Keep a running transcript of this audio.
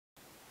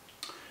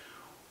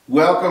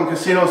Welcome,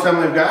 Casino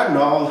Assembly of God, and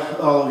all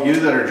of you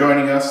that are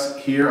joining us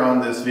here on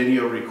this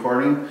video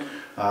recording.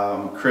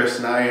 Chris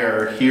and I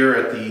are here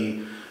at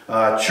the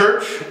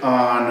church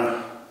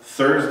on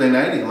Thursday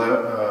night,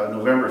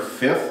 November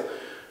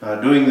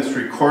 5th, doing this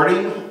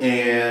recording.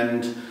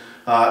 And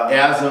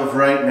as of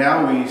right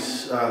now,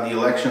 the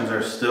elections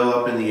are still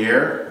up in the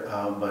air,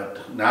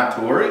 but not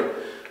to worry,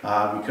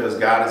 because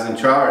God is in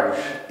charge.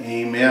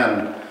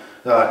 Amen.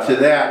 To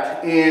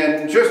that,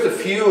 and just a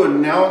few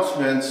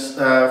announcements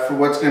for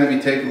what's going to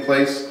be taking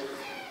place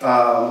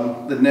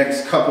the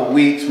next couple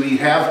weeks. We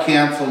have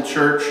canceled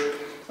church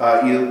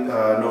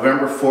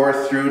November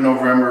 4th through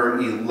November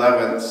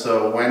 11th,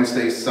 so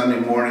Wednesday, Sunday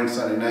morning,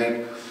 Sunday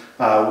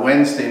night,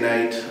 Wednesday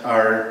night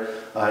are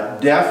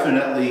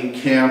definitely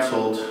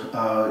canceled,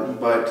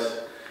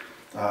 but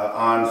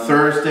on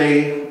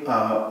Thursday,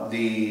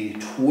 the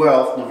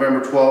 12th,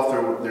 November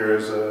 12th, there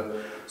is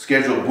a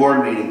scheduled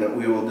board meeting that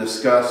we will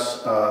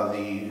discuss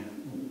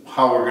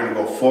how we're going to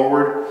go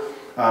forward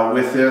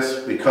with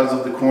this because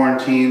of the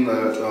quarantine,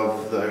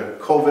 of the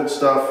COVID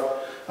stuff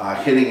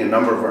hitting a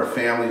number of our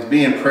families.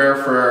 Be in prayer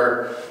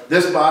for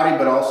this body,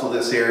 but also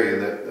this area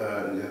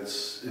that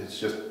it's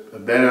just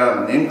been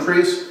on an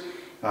increase.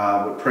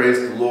 But praise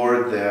the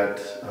Lord that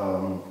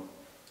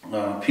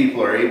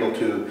people are able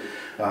to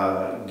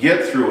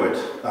get through it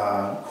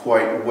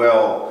quite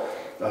well.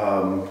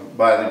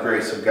 By the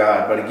grace of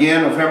God. But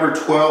again, November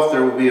 12th,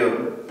 there will be a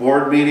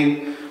board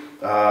meeting,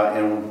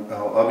 and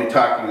I'll be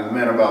talking to the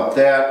men about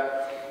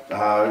that.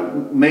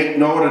 Make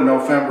note of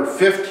November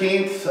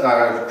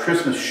 15th,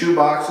 Christmas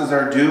shoeboxes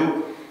are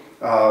due,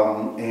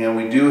 and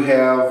we do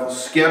have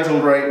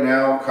scheduled right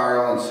now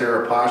Carl and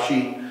Sarah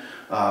Pashi,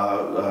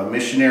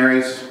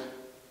 missionaries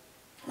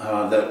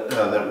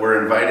that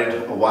were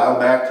invited a while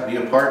back to be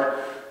a part.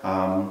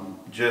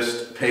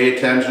 Just pay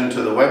attention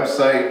to the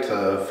website,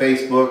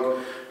 Facebook,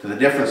 to the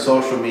different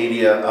social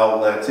media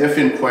outlets. If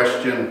in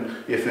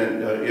question,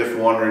 if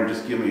wondering,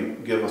 just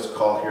give us a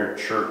call here at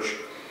church.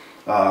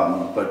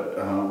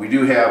 But we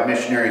do have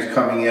missionaries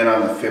coming in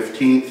on the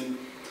 15th,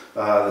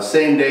 the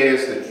same day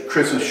as the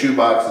Christmas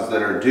shoeboxes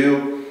that are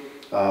due.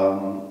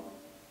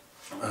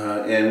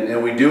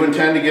 And we do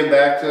intend to get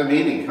back to the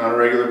meeting on a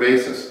regular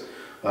basis.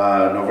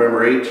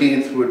 November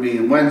 18th would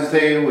be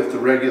Wednesday with the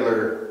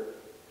regular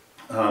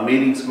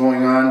meetings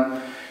going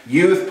on.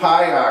 Youth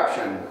pie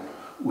auction.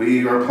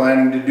 We are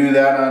planning to do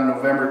that on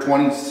November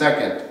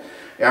 22nd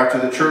after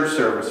the church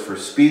service for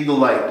Speed the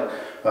Light,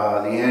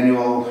 the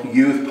annual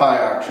youth pie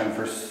auction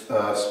for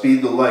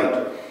Speed the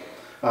Light.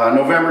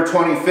 November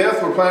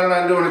 25th, we're planning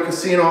on doing a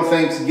casino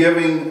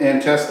Thanksgiving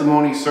and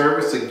testimony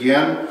service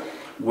again,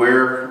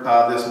 where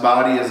this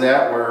body is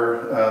at,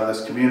 where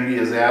this community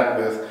is at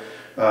with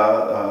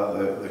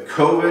the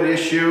COVID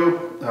issue.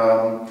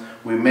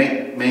 We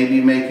may be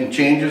making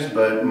changes,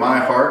 but my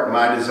heart,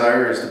 my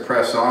desire is to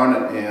press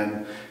on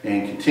and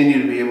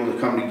continue to be able to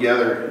come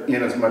together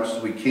in as much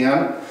as we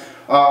can.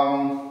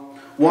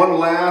 One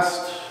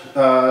last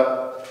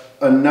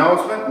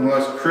announcement,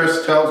 unless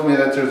Chris tells me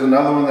that there's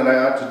another one that I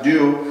ought to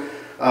do.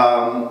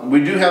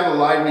 We do have a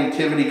live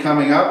nativity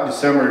coming up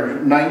December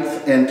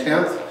 9th and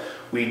 10th.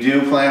 We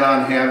do plan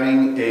on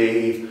having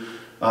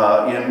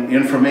an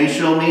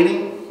informational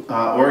meeting.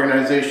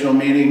 Organizational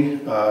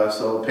meeting,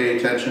 so pay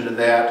attention to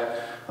that,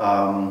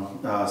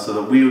 so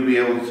that we would be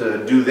able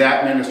to do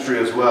that ministry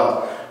as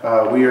well.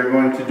 We are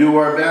going to do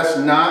our best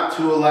not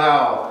to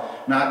allow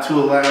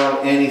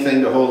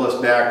anything to hold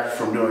us back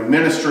from doing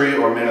ministry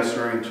or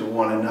ministering to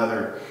one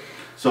another.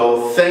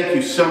 So thank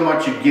you so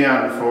much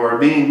again for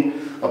being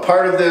a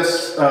part of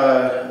this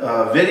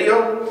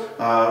video,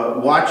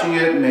 watching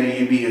it. May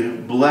you be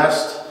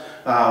blessed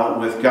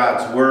with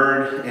God's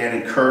word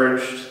and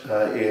encouraged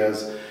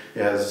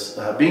as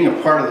being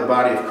a part of the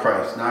body of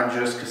Christ, not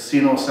just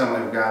Casino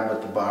Assembly of God,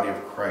 but the body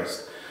of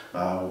Christ.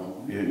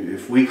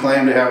 If we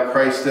claim to have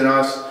Christ in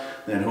us,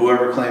 then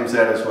whoever claims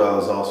that as well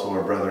is also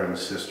our brother and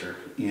sister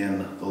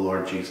in the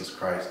Lord Jesus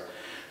Christ.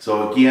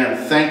 So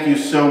again, thank you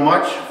so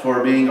much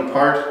for being a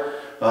part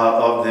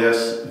of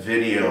this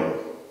video.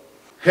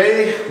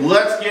 Hey,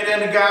 let's get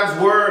into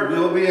God's Word.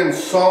 We'll be in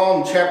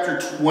Psalm chapter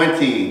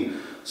 20.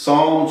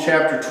 Psalm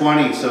chapter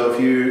 20. So if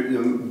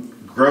you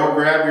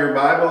grab your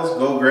Bibles,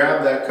 go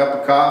grab that cup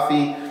of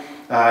coffee,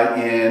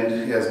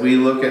 and as we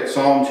look at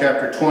Psalm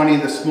chapter 20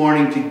 this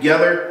morning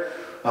together,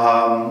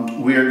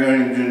 we are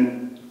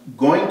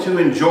going to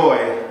enjoy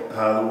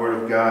the Word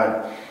of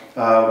God.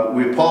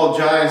 We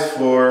apologize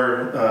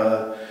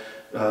for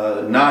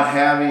not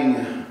having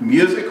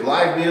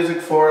live music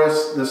for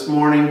us this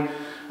morning,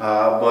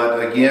 but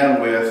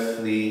again,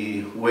 with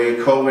the way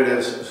COVID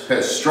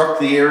has struck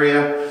the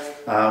area,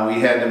 we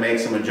had to make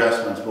some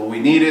adjustments, but we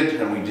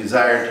needed and we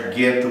desired to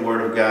get the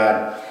Word of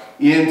God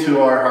into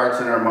our hearts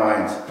and our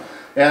minds.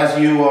 As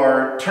you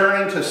are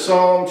turning to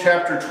Psalm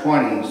chapter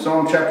 20,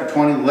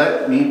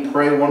 let me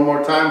pray one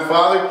more time.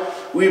 Father,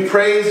 we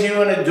praise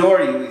you and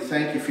adore you. We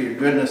thank you for your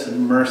goodness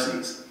and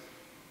mercies.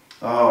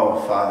 Oh,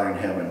 Father in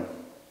heaven,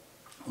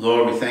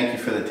 Lord, we thank you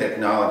for the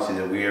technology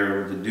that we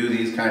are able to do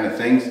these kind of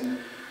things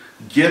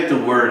get the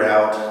word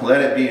out.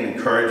 Let it be an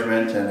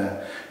encouragement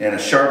and a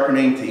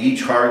sharpening to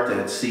each heart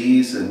that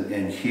sees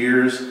and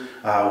hears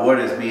what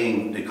is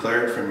being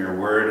declared from your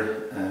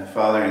word.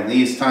 Father, in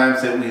these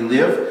times that we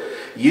live,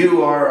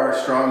 you are our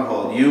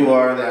stronghold. You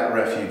are that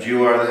refuge.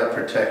 You are that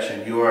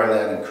protection. You are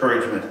that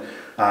encouragement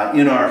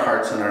in our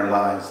hearts and our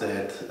lives.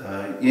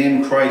 That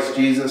in Christ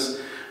Jesus,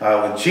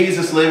 with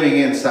Jesus living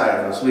inside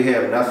of us, we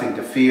have nothing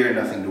to fear,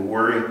 nothing to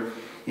worry.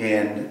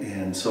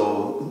 And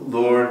so,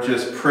 Lord,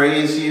 just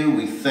praise you.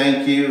 We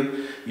thank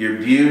you, your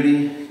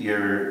beauty,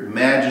 your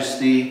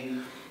majesty.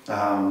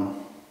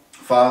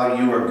 Father,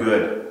 you are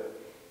good.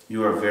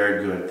 You are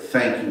very good.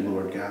 Thank you,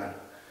 Lord God.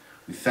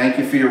 We thank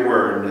you for your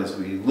word. And as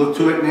we look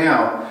to it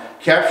now,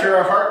 capture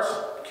our hearts,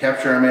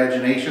 capture our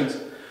imaginations.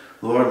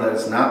 Lord, let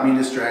us not be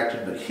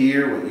distracted, but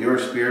hear what your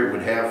Spirit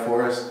would have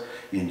for us.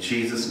 In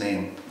Jesus'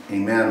 name,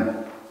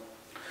 amen.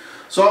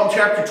 Psalm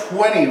chapter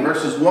 20,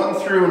 verses 1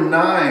 through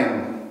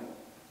 9.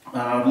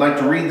 I'd like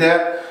to read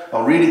that.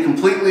 I'll read it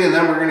completely, and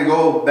then we're going to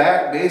go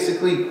back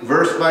basically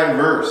verse by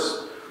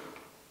verse.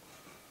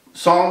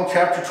 Psalm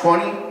chapter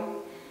 20,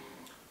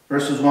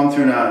 verses 1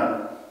 through 9.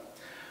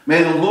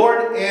 May the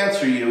Lord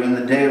answer you in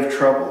the day of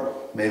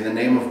trouble. May the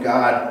name of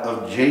God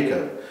of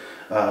Jacob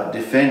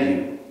defend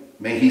you.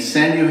 May he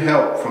send you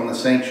help from the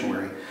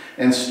sanctuary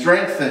and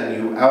strengthen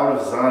you out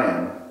of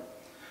Zion.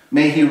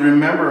 May he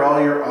remember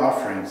all your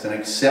offerings and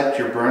accept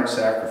your burnt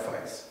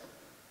sacrifice.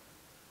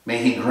 May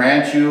he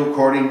grant you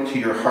according to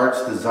your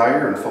heart's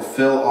desire and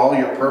fulfill all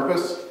your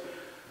purpose.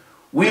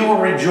 We will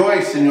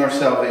rejoice in your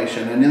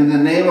salvation, and in the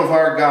name of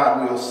our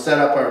God we will set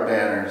up our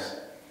banners.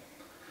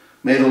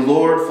 May the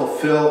Lord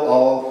fulfill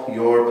all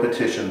your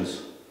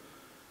petitions.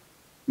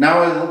 Now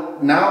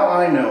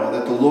I know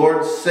that the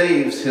Lord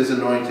saves his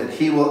anointed.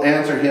 He will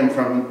answer him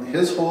from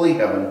his holy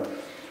heaven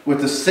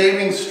with the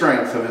saving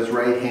strength of his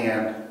right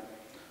hand.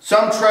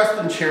 Some trust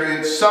in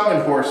chariots, some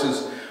in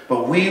horses,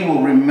 but we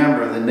will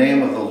remember the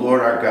name of the Lord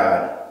our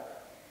God.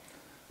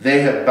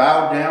 They have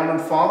bowed down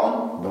and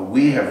fallen, but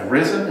we have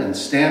risen and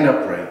stand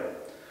upright.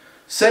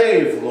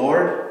 Save,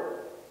 Lord.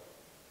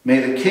 May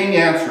the King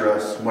answer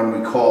us when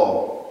we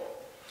call.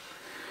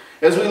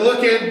 As we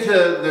look into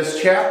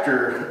this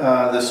chapter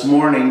this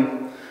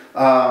morning,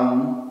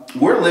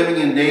 we're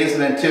living in days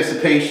of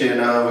anticipation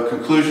of a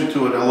conclusion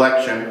to an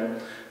election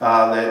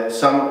that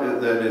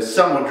is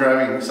somewhat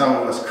driving some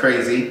of us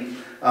crazy.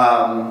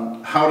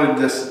 How did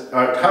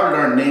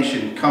our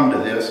nation come to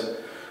this?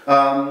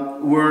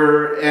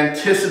 We're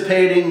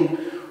anticipating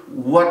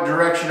what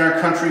direction our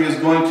country is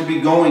going to be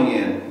going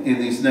in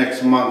these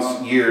next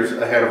months, years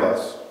ahead of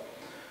us.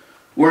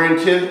 We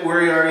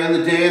are in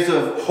the days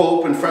of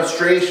hope and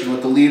frustration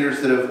with the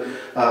leaders that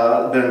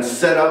have been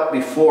set up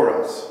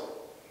before us.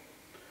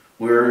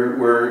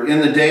 We're in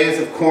the days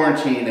of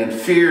quarantine and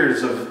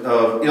fears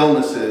of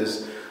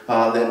illnesses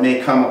that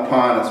may come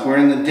upon us. We're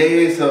in the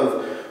days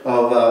of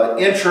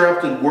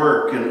interrupted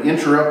work and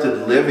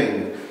interrupted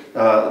living,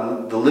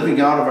 the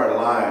living out of our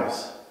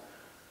lives.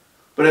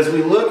 But as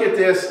we look at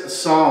this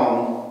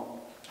psalm,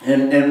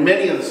 and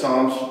many of the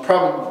psalms,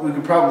 we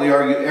could probably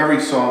argue every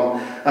psalm,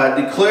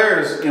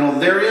 declares,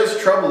 there is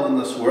trouble in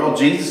this world.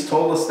 Jesus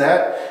told us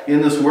that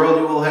in this world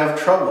you will have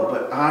trouble,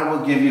 but I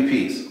will give you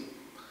peace.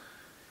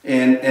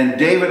 And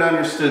David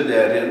understood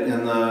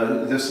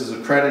that. This is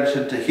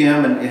accredited to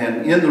him,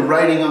 and in the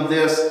writing of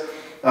this,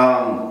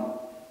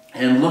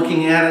 and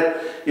looking at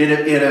it,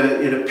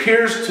 it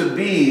appears to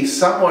be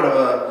somewhat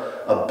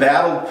of a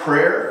battle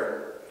prayer.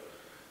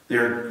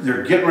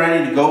 They're getting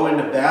ready to go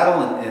into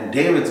battle, and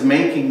David's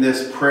making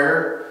this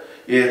prayer.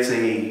 It's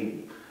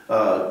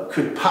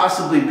could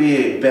possibly be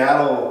a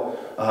battle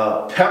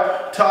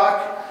pep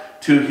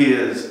talk to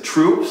his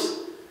troops,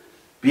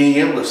 being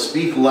able to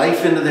speak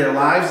life into their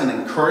lives and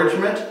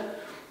encouragement.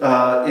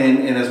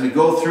 And as we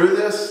go through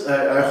this,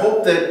 I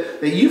hope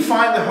that you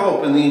find the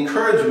hope and the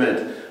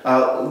encouragement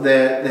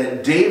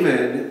that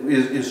David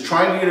is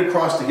trying to get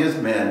across to his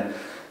men,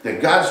 that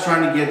God's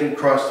trying to get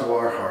across to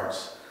our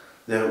hearts.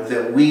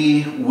 That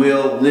we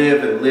will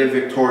live and live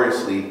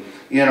victoriously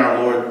in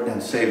our Lord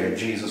and Savior,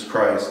 Jesus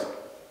Christ.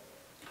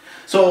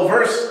 So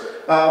verse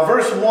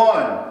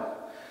 1,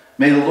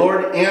 may the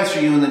Lord answer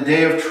you in the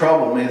day of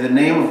trouble. May the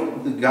name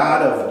of the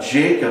God of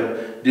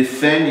Jacob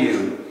defend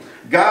you.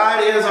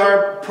 God is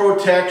our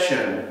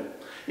protection.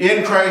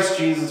 In Christ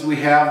Jesus we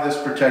have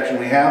this protection.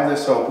 We have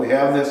this hope. We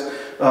have this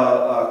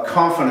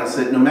confidence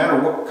that no matter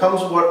what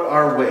comes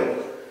our way,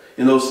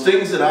 in those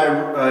things that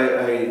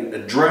I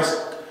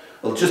addressed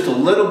just a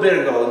little bit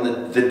ago,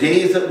 in the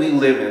days that we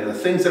live in, the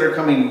things that are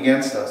coming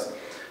against us,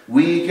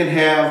 we can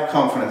have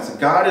confidence that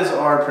God is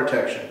our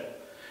protection.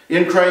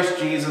 In Christ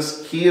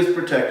Jesus, he is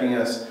protecting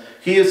us.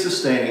 He is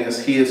sustaining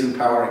us. He is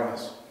empowering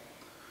us.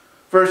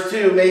 Verse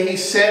 2, may he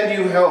send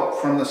you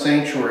help from the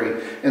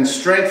sanctuary and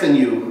strengthen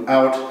you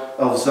out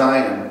of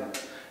Zion.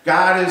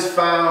 God is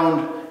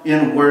found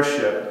in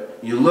worship.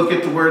 You look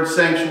at the word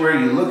sanctuary,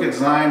 you look at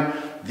Zion,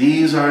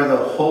 these are the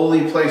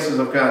holy places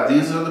of God.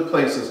 These are the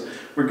places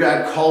where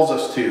God calls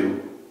us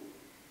to.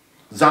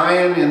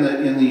 Zion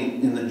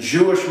in the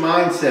Jewish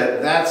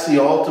mindset, that's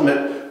the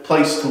ultimate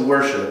place to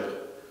worship.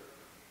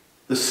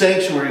 The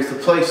sanctuary is the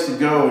place to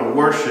go and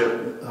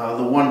worship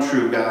the one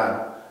true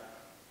God.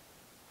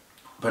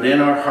 But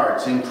in our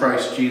hearts, in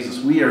Christ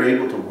Jesus, we are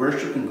able to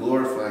worship and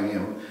glorify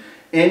Him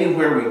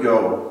anywhere we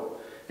go.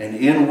 And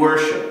in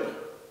worship,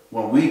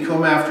 when we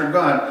come after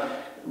God,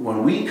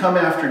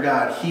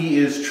 He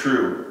is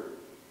true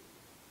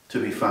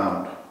to be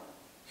found.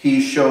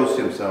 He shows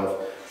Himself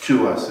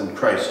to us in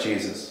Christ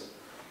Jesus.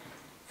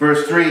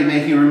 Verse 3,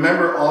 may He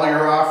remember all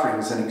your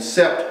offerings and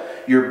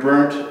accept your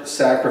burnt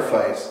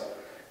sacrifice.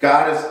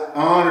 God is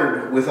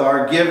honored with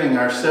our giving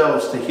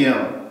ourselves to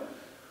Him,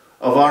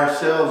 of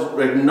ourselves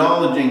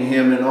acknowledging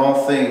Him in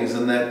all things,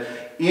 and that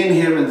in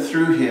Him and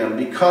through Him,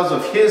 because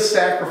of His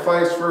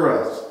sacrifice for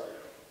us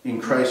in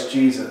Christ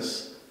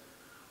Jesus,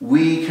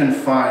 we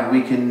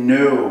can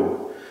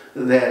know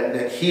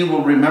that He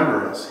will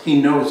remember us.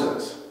 He knows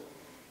us.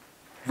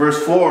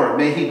 Verse 4,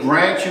 may He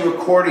grant you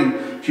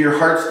according to your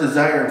heart's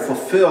desire and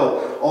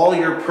fulfill all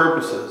your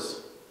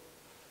purposes.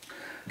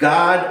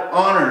 God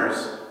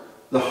honors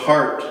the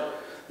heart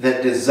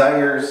that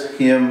desires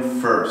Him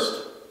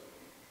first.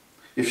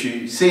 If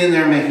you see in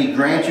there, may He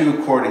grant you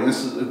according.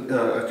 This is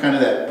kind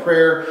of that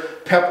prayer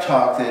pep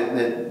talk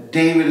that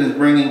David is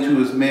bringing to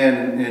his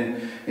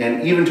men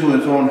and even to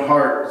his own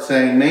heart,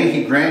 saying, may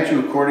He grant you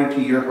according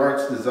to your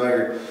heart's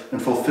desire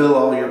and fulfill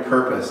all your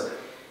purpose.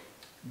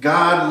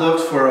 God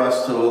looks for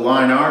us to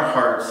align our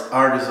hearts,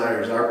 our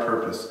desires, our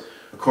purpose,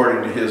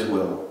 according to His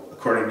will,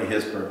 according to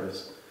His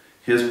purpose.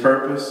 His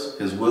purpose,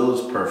 His will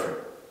is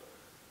perfect.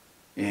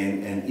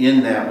 And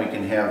in that we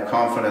can have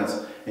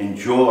confidence and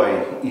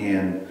joy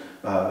in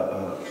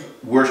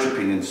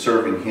worshiping and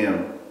serving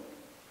Him.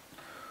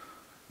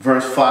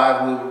 Verse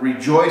 5, we will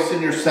rejoice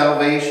in your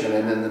salvation,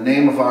 and in the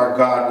name of our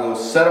God we will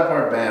set up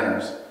our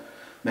banners.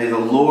 May the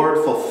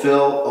Lord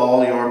fulfill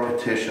all your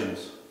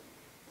petitions.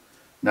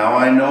 Now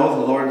I know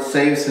the Lord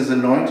saves His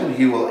anointed.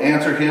 He will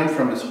answer him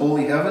from His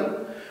holy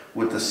heaven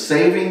with the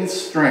saving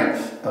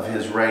strength of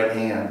His right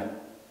hand.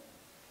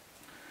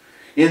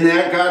 In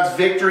that, God's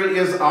victory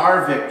is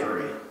our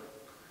victory.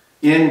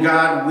 In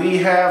God we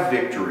have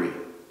victory.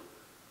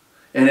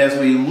 And as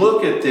we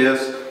look at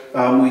this,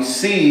 we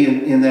see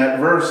in that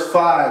verse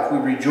 5, we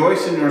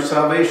rejoice in your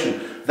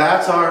salvation.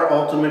 That's our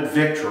ultimate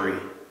victory.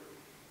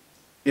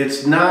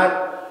 It's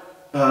not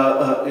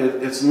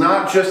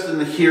just in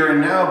the here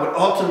and now, but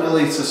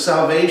ultimately it's the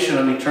salvation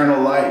of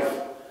eternal life.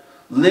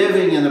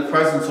 Living in the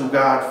presence of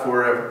God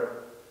forever.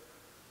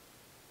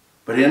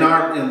 But in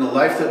the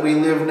life that we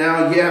live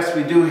now, yes,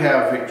 we do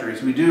have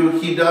victories.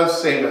 He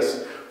does save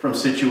us from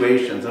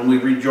situations, and we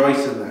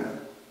rejoice in that.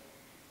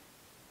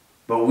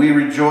 But we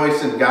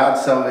rejoice in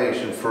God's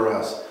salvation for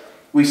us.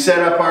 We set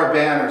up our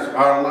banners.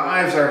 Our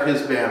lives are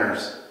His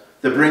banners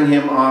that bring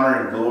Him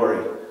honor and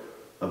glory.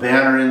 A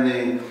banner in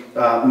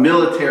the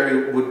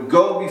military would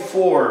go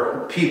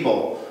before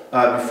people,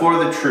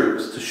 before the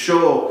troops, to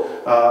show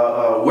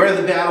where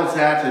the battle's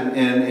at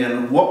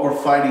and what we're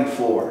fighting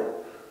for.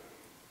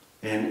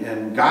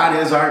 And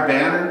God is our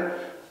banner,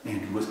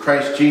 and with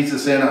Christ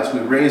Jesus in us, we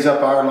raise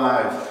up our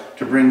lives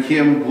to bring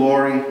Him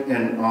glory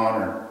and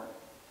honor.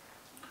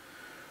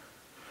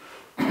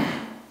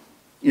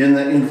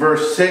 In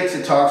verse 6,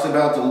 it talks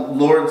about the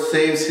Lord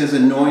saves His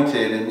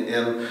anointed,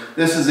 and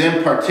this is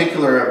in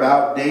particular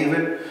about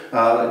David.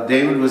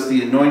 David was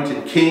the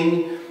anointed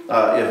king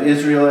of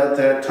Israel at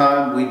that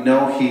time. We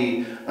know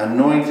he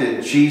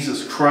anointed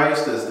Jesus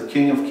Christ as the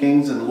King of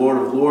Kings and Lord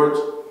of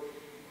Lords.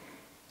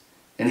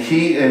 And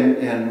He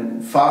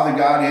and Father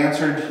God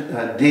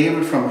answered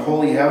David from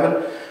holy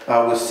heaven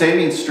with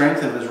saving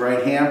strength of His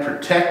right hand,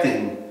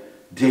 protecting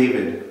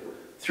David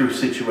through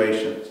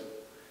situations.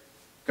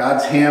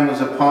 God's hand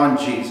was upon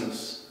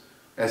Jesus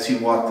as He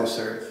walked this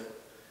earth.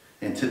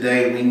 And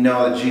today we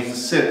know that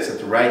Jesus sits at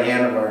the right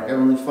hand of our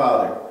Heavenly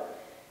Father,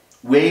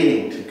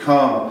 waiting to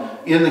come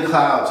in the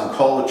clouds and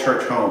call the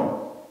church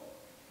home.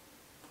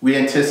 We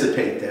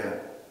anticipate that.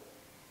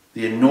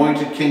 The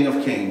anointed King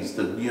of Kings,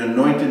 the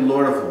anointed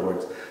Lord of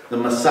Lords, the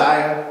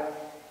Messiah,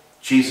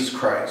 Jesus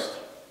Christ,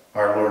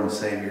 our Lord and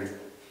Savior.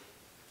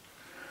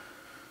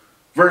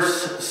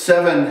 Verse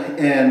 7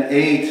 and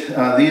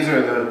 8, these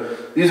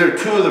are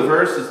two of the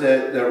verses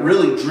that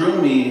really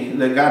drew me,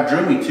 that God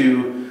drew me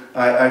to,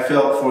 I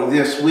felt, for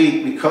this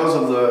week because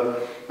of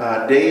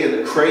the day of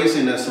the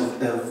craziness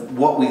of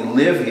what we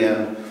live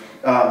in.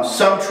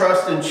 Some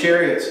trust in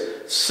chariots,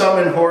 some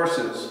in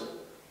horses.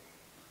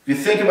 If you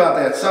think about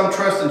that, some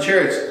trust in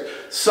chariots.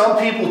 Some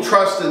people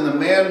trust in the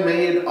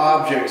man-made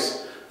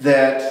objects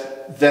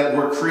that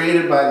were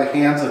created by the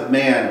hands of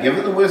man,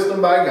 given the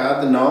wisdom by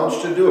God, the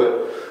knowledge to do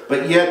it.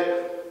 But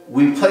yet,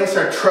 we place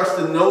our trust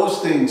in those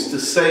things to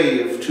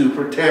save, to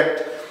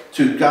protect,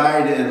 to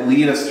guide and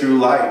lead us through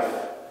life.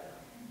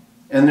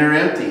 And they're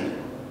empty.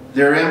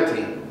 They're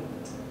empty.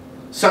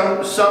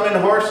 Some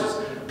in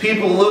horses.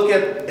 People look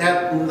at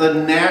the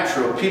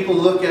natural. People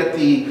look at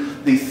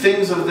the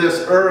things of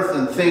this earth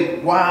and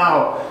think,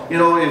 wow, you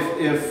know,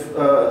 if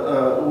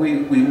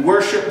we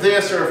worship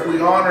this, or if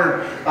we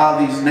honor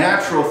these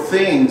natural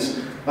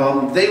things,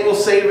 they will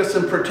save us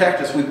and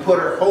protect us. We put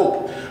our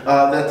hope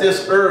that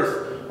this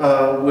earth,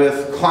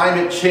 with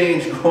climate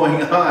change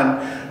going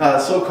on,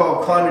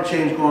 so-called climate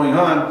change going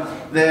on,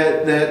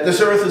 that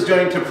this earth is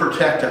going to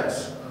protect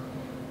us.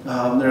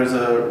 There's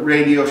a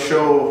radio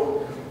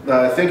show,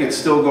 I think it's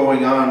still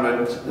going on,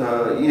 but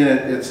in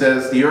it, it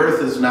says, the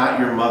earth is not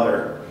your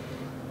mother.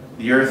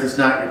 The earth is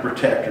not your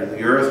protector.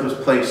 The earth was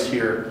placed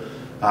here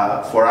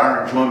for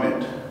our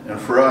enjoyment and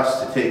for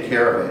us to take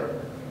care of it.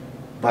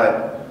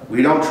 But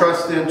we don't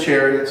trust in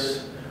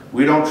chariots.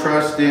 We don't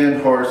trust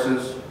in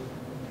horses.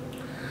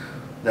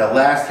 That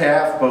last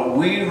half, but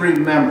we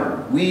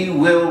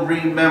will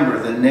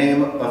remember the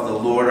name of the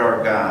Lord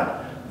our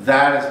God.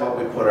 That is what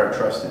we put our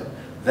trust in.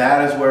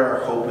 That is where our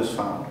hope is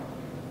found.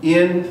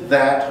 In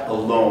that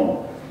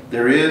alone.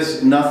 There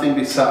is nothing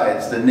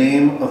besides the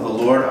name of the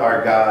Lord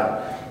our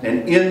God.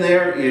 And in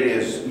there it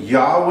is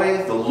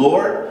Yahweh, the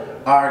Lord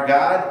our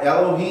God,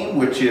 Elohim,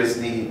 which is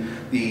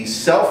the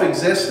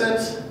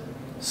self-existent,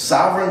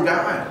 sovereign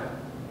God,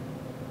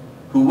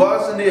 who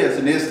was and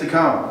is to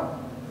come.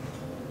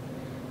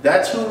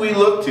 That's who we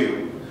look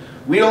to.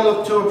 We don't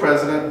look to a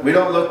president. We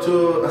don't look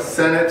to a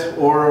Senate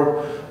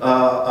or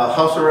a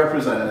House of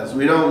Representatives.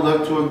 We don't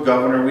look to a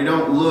governor. We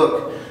don't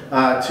look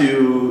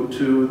to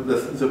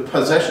the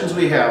possessions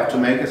we have to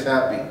make us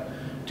happy,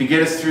 to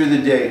get us through the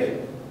day.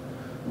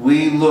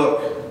 We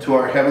look to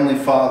our Heavenly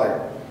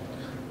Father,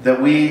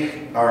 that we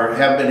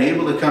have been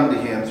able to come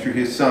to Him through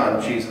His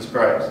Son, Jesus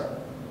Christ.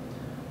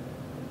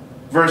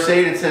 Verse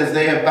 8, it says,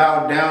 they have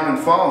bowed down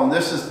and fallen.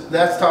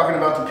 That's talking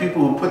about the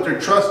people who put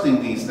their trust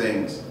in these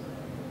things.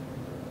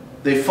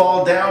 They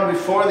fall down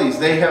before these.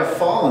 They have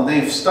fallen.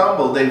 They've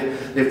stumbled.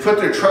 They've put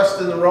their trust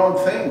in the wrong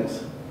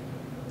things.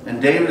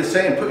 And David is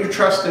saying, put your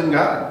trust in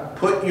God.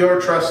 Put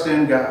your trust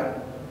in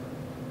God.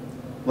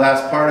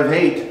 Last part of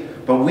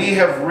 8, but we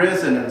have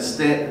risen and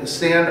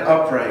stand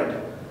upright.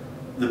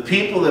 The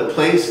people that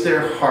place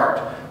their heart,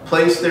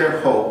 place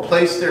their hope,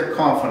 place their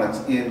confidence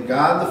in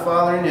God the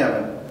Father in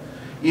heaven,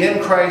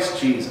 in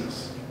Christ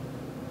Jesus,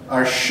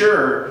 are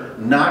sure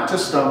not to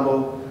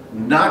stumble,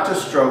 not to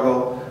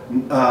struggle,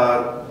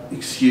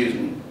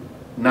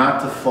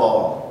 not to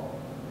fall.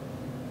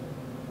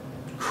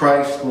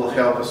 Christ will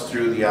help us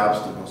through the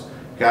obstacles.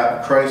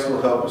 Christ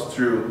will help us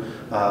through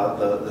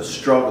the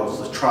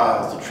struggles, the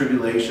trials, the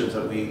tribulations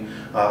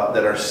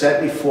that are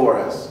set before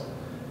us.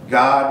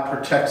 God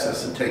protects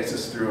us and takes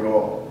us through it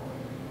all.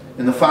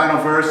 In the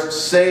final verse,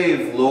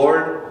 save,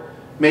 Lord.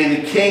 May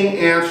the King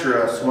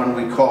answer us when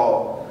we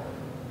call.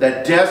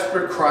 That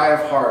desperate cry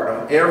of heart,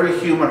 of every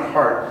human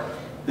heart,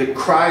 that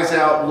cries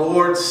out,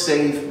 Lord,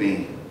 save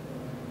me.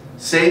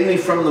 Save me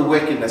from the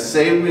wickedness.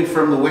 Save me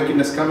from the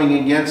wickedness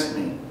coming against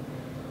me.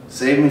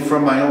 Save me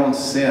from my own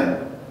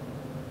sin.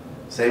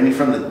 Save me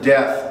from the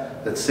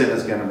death that sin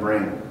is going to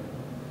bring.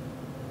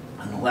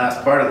 And the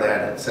last part of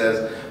that, it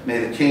says,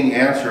 may the King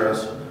answer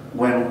us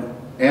when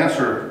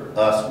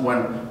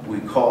we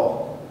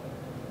call.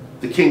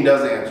 The King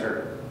does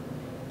answer.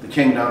 The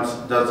King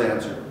does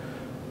answer.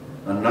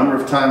 A number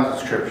of times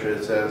in Scripture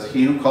it says,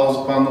 he who calls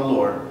upon the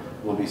Lord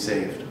will be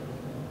saved.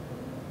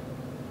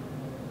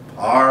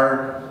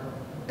 Our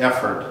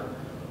effort,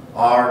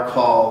 our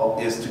call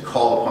is to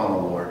call upon the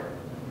Lord.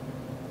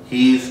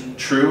 He's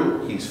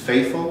true, He's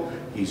faithful,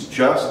 He's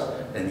just,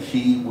 and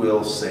He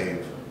will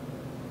save.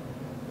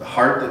 The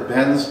heart that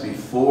bends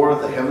before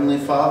the Heavenly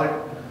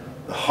Father,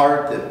 the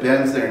heart that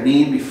bends their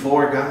knee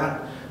before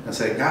God and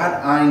say,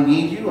 God, I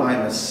need you, I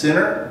am a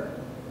sinner.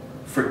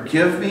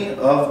 Forgive me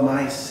of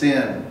my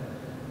sin.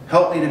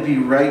 Help me to be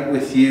right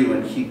with you.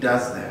 And He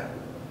does that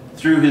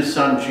through His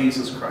Son,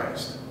 Jesus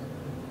Christ,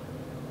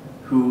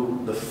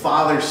 who the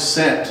Father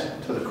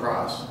sent to the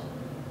cross,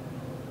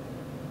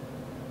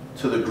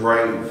 to the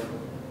grave,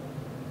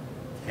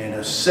 and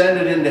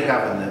ascended into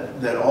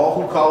heaven, that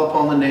all who call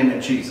upon the name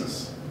of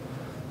Jesus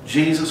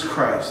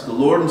Christ, the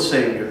Lord and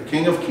Savior, the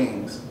King of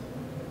Kings,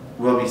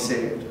 will be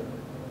saved.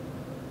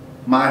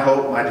 My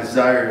hope, my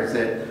desire is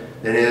that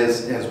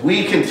as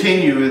we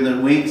continue in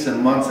the weeks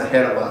and months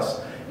ahead of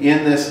us,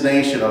 in this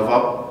nation of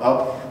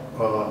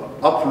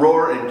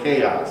uproar and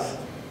chaos,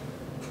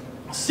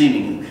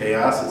 seeming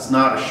chaos, it's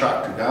not a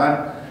shock to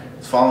God.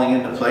 It's falling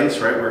into place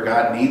right where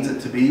God needs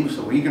it to be,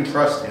 so we can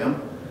trust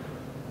Him.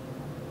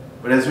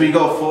 But as we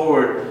go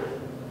forward,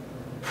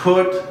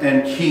 put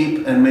and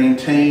keep and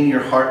maintain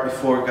your heart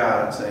before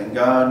God, saying,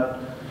 God,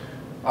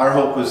 our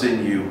hope is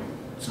in you.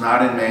 It's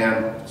not in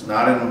man. It's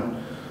not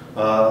in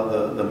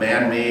the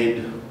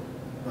man-made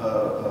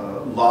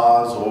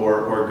laws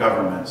or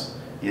governments.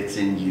 It's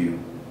in you.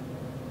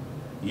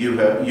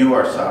 You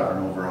are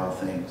sovereign over all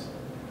things.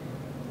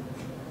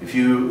 If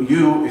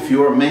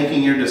you are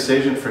making your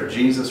decision for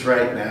Jesus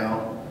right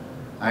now,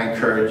 I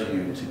encourage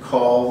you to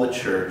call the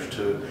church,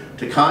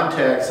 to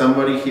contact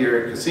somebody here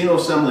at Casino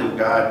Assembly of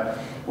God,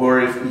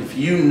 or if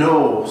you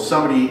know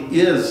somebody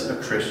is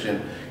a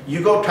Christian,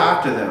 you go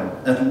talk to them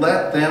and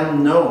let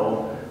them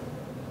know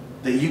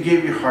that you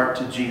gave your heart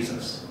to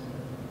Jesus.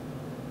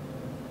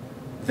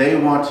 They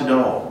want to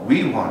know,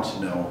 we want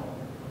to know,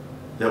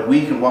 that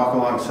we can walk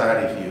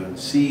alongside of you and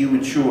see you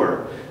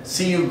mature,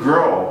 see you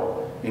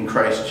grow in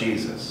Christ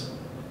Jesus.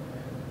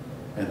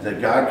 And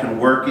that God can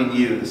work in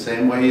you the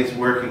same way He's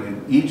working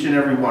in each and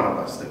every one of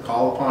us that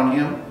call upon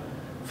Him,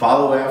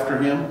 follow after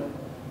Him,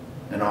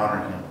 and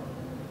honor Him.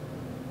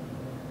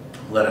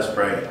 Let us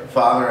pray.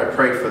 Father, I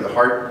pray for the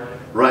heart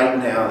right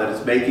now that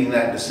is making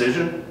that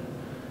decision.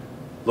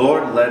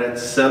 Lord, let it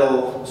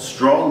settle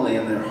strongly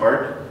in their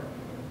heart.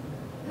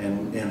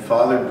 And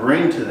Father,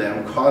 bring to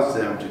them, cause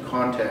them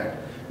to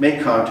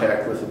make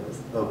contact with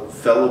a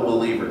fellow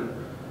believer,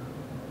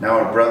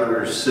 now a brother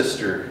or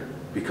sister,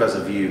 because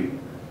of you.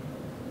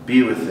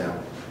 Be with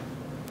them.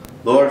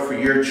 Lord, for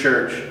your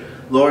church,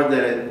 Lord,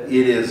 that it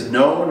is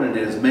known and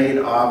it is made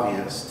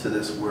obvious to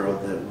this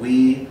world that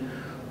we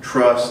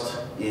trust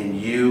in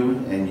you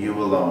and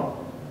you alone.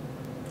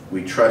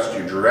 We trust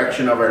your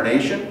direction of our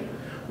nation.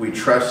 We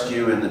trust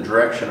you in the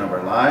direction of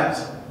our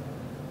lives.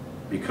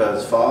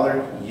 Because,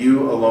 Father,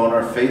 you alone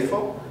are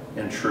faithful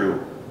and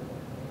true.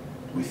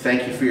 We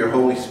thank you for your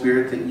Holy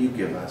Spirit that you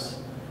give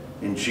us.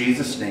 In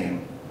Jesus'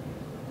 name,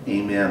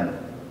 amen.